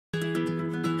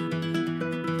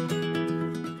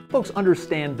folks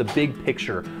understand the big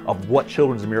picture of what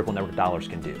Children's Miracle Network dollars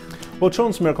can do? Well,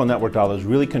 Children's Miracle Network dollars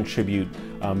really contribute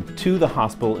to the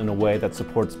hospital in a way that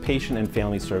supports patient and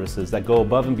family services that go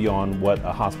above and beyond what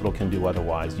a hospital can do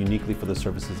otherwise, uniquely for the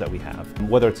services that we have.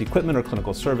 Whether it's equipment or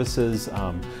clinical services,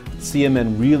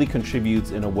 CMN really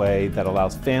contributes in a way that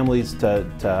allows families to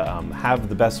have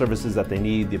the best services that they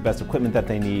need, the best equipment that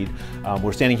they need.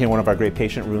 We're standing here in one of our great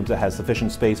patient rooms that has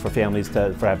sufficient space for families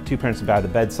to have two parents by the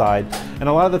bedside. And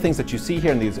a lot of the things that you see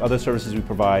here and these other services we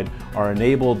provide are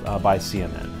enabled by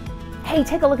CMN. Hey,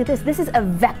 take a look at this. This is a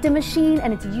VECTA machine,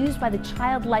 and it's used by the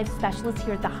child life specialists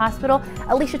here at the hospital.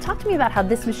 Alicia, talk to me about how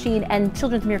this machine and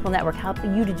Children's Miracle Network help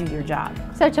you to do your job.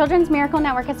 So Children's Miracle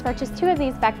Network has purchased 2 of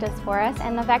these VECTAs for us,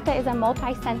 and the VECTA is a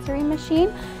multi-sensory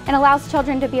machine and allows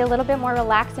children to be a little bit more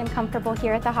relaxed and comfortable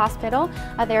here at the hospital.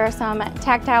 There are some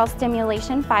tactile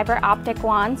stimulation fiber optic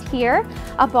wands here,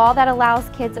 a ball that allows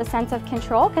kids a sense of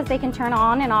control because they can turn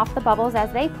on and off the bubbles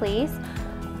as they please.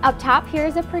 Up top here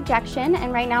is a projection,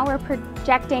 and right now we're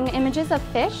projecting images of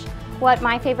fish. What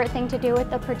my favorite thing to do with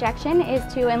the projection is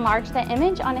to enlarge the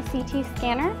image on a CT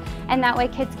scanner, and that way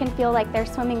kids can feel like they're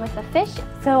swimming with the fish.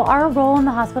 So our role in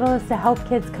the hospital is to help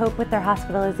kids cope with their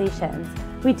hospitalizations.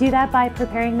 We do that by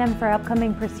preparing them for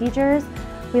upcoming procedures.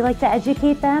 We like to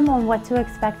educate them on what to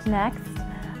expect next,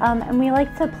 and we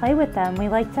like to play with them. We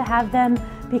like to have them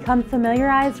become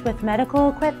familiarized with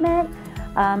medical equipment.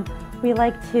 We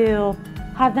like to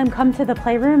have them come to the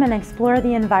playroom and explore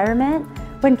the environment.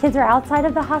 When kids are outside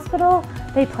of the hospital,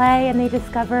 they play and they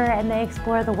discover and they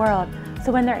explore the world.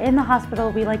 So when they're in the hospital,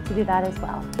 we like to do that as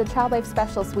well. The child life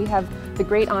specialists, we have the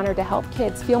great honor to help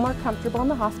kids feel more comfortable in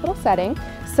the hospital setting.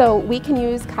 So we can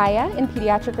use Kaya in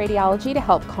pediatric radiology to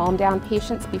help calm down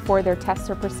patients before their tests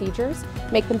or procedures,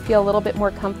 make them feel a little bit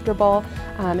more comfortable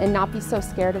and not be so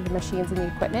scared of the machines and the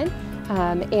equipment.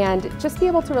 And just be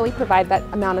able to really provide that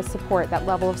amount of support, that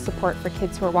level of support for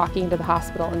kids who are walking into the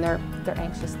hospital and they're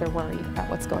anxious, they're worried about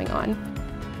what's going on.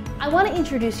 I want to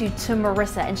introduce you to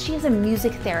Marissa, and she is a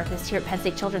music therapist here at Penn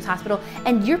State Children's Hospital,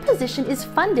 and your position is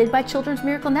funded by Children's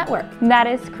Miracle Network. That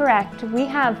is correct. We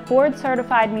have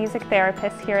board-certified music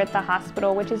therapists here at the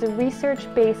hospital, which is a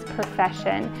research-based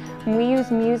profession. We use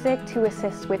music to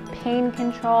assist with pain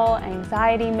control,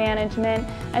 anxiety management,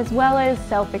 as well as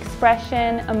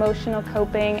self-expression, emotional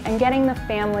coping, and getting the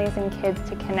families and kids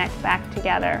to connect back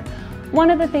together.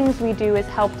 One of the things we do is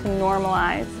help to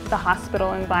normalize the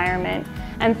hospital environment.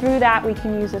 And through that, we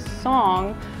can use a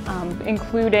song,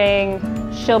 including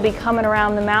 "She'll Be Coming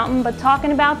Around the Mountain," but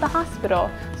talking about the hospital.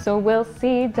 So we'll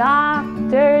see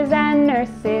doctors and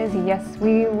nurses, yes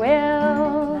we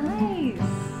will. Nice.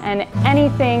 And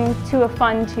anything to a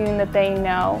fun tune that they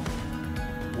know.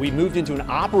 We moved into an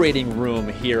operating room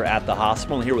here at the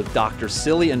hospital, and here with Dr.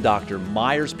 Silly and Dr.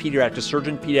 Myers, pediatric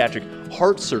surgeon, pediatric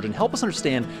heart surgeon. Help us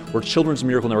understand where Children's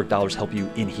Miracle Network dollars help you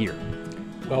in here.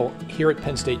 Well, here at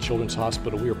Penn State Children's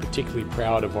Hospital, we are particularly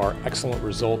proud of our excellent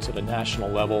results at a national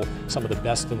level, some of the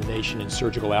best in the nation in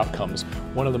surgical outcomes.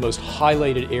 One of the most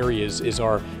highlighted areas is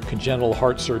our congenital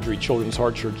heart surgery, children's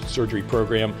heart surgery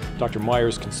program. Dr.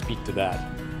 Myers can speak to that.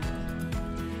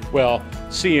 Well,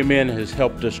 CMN has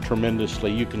helped us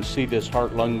tremendously. You can see this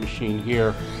heart-lung machine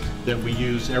here that we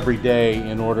use every day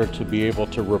in order to be able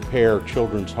to repair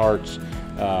children's hearts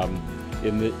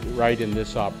right in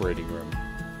this operating room.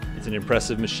 It's an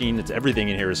impressive machine. Everything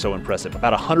in here is so impressive.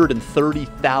 About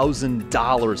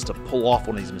 $130,000 to pull off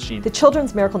one of these machines. The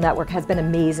Children's Miracle Network has been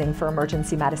amazing for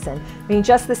emergency medicine. I mean,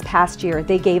 just this past year,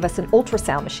 they gave us an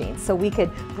ultrasound machine so we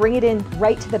could bring it in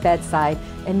right to the bedside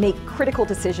and make critical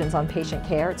decisions on patient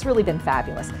care. It's really been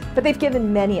fabulous. But they've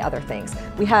given many other things.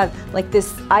 We have like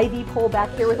this IV pole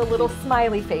back here with a little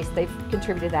smiley face. They've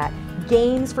contributed that.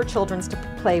 Games for children to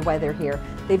play while they're here.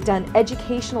 They've done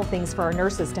educational things for our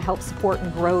nurses to help support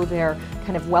and grow their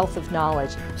kind of wealth of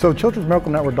knowledge. So Children's Miracle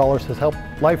Network dollars has helped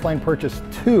Lifeline purchase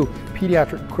 2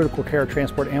 pediatric critical care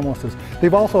transport ambulances.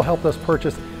 They've also helped us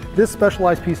purchase this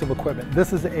specialized piece of equipment.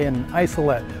 This is an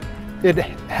isolette. It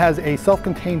has a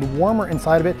self-contained warmer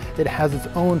inside of it. It has its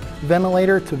own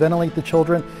ventilator to ventilate the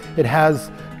children. It has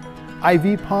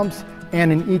IV pumps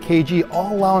and an EKG,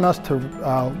 all allowing us to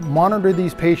monitor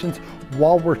these patients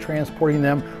while we're transporting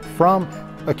them from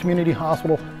a community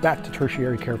hospital back to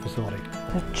tertiary care facility.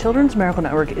 The Children's Miracle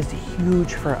Network is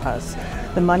huge for us.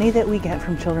 The money that we get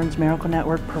from Children's Miracle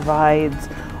Network provides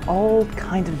all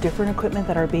kinds of different equipment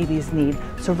that our babies need.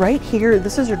 So right here,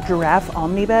 this is a giraffe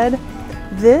omnibed.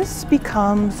 This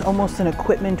becomes almost an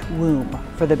equipment womb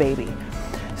for the baby.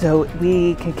 So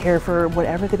we can care for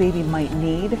whatever the baby might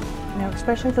need,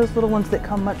 especially those little ones that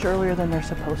come much earlier than they're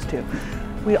supposed to.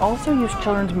 We also use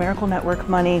Children's Miracle Network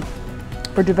money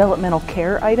for developmental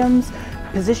care items,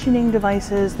 positioning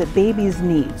devices that babies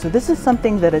need. So this is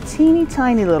something that a teeny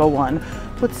tiny little one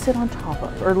would sit on top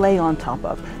of or lay on top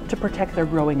of to protect their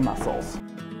growing muscles.